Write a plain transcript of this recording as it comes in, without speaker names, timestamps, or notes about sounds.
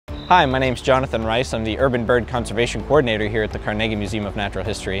Hi, my name's Jonathan Rice. I'm the Urban Bird Conservation Coordinator here at the Carnegie Museum of Natural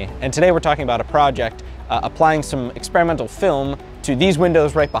History. And today we're talking about a project applying some experimental film to these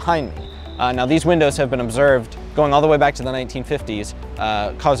windows right behind me. Now these windows have been observed going all the way back to the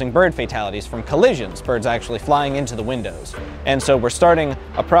 1950s, causing bird fatalities from collisions, birds actually flying into the windows. And so we're starting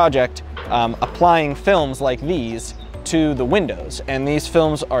a project applying films like these to the windows. And these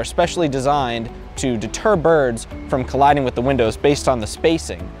films are specially designed to deter birds from colliding with the windows based on the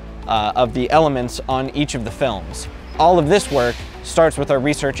spacing of the elements on each of the films. All of this work starts with our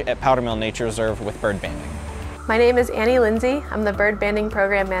research at Powdermill Nature Reserve with bird banding. My name is Annie Lindsay. I'm the Bird Banding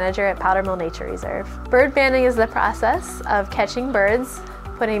Program Manager at Powdermill Nature Reserve. Bird banding is the process of catching birds,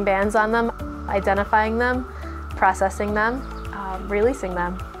 putting bands on them, identifying them, processing them, releasing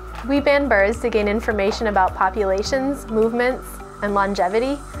them. We band birds to gain information about populations, movements, and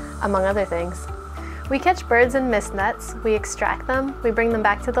longevity, among other things. We catch birds in mist nets, we extract them, we bring them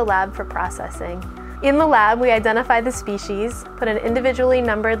back to the lab for processing. In the lab, we identify the species, put an individually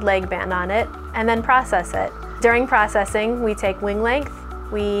numbered leg band on it, and then process it. During processing, we take wing length,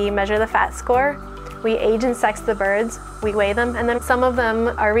 we measure the FAT score, we age and sex the birds, we weigh them, and then some of them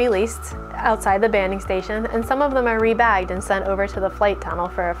are released outside the banding station, and some of them are rebagged and sent over to the flight tunnel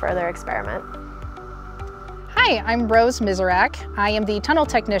for a further experiment. Hi, I'm Rose Miserak. I am the tunnel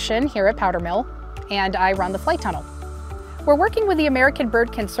technician here at Powdermill, and I run the flight tunnel. We're working with the American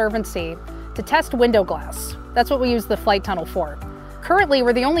Bird Conservancy to test window glass. That's what we use the flight tunnel for. Currently,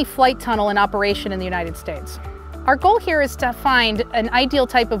 we're the only flight tunnel in operation in the United States. Our goal here is to find an ideal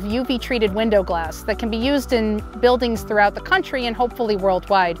type of UV-treated window glass that can be used in buildings throughout the country and hopefully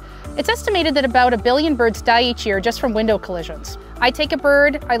worldwide. It's estimated that about 1 billion birds die each year just from window collisions. I take a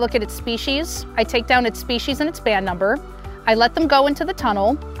bird, I look at its species, I take down its species and its band number, I let them go into the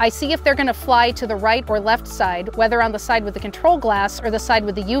tunnel, I see if they're going to fly to the right or left side, whether on the side with the control glass or the side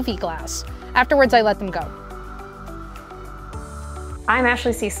with the UV glass. Afterwards, I let them go. I'm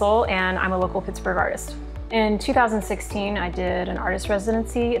Ashley Cecil, and I'm a local Pittsburgh artist. In 2016, I did an artist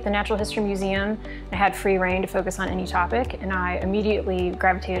residency at the Natural History Museum. I had free reign to focus on any topic, and I immediately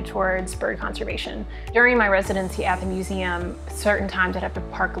gravitated towards bird conservation. During my residency at the museum, certain times I'd have to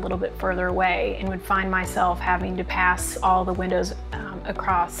park a little bit further away and would find myself having to pass all the windows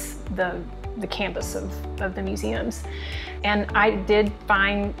across the campus of the museums. And I did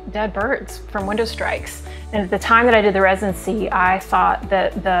find dead birds from window strikes. And at the time that I did the residency, I thought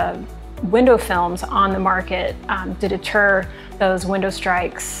that the window films on the market to deter those window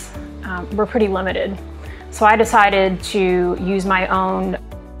strikes were pretty limited. So I decided to use my own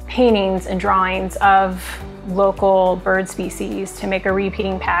paintings and drawings of local bird species to make a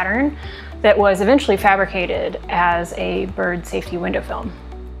repeating pattern that was eventually fabricated as a bird safety window film.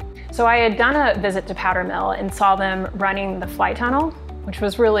 So I had done a visit to Powdermill and saw them running the flight tunnel, which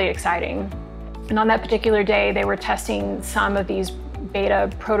was really exciting. And on that particular day, they were testing some of these beta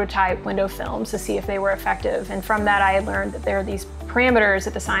prototype window films to see if they were effective. And from that, I had learned that there are these parameters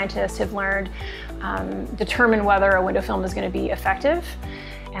that the scientists have learned determine whether a window film is going to be effective.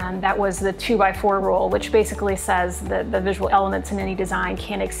 And that was the 2x4 rule, which basically says that the visual elements in any design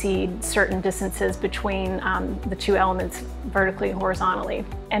can't exceed certain distances between the two elements vertically and horizontally.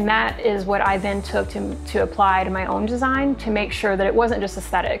 And that is what I then took to apply to my own design to make sure that it wasn't just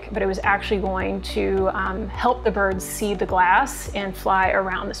aesthetic, but it was actually going to help the birds see the glass and fly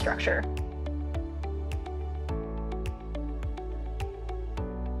around the structure.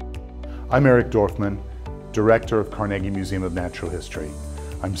 I'm Eric Dorfman, Director of Carnegie Museum of Natural History.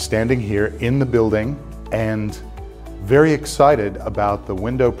 I'm standing here in the building and very excited about the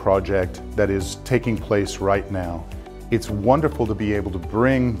window project that is taking place right now. It's wonderful to be able to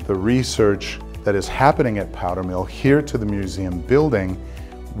bring the research that is happening at Powdermill here to the museum building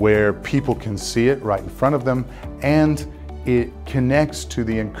where people can see it right in front of them, and it connects to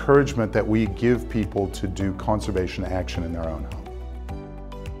the encouragement that we give people to do conservation action in their own home.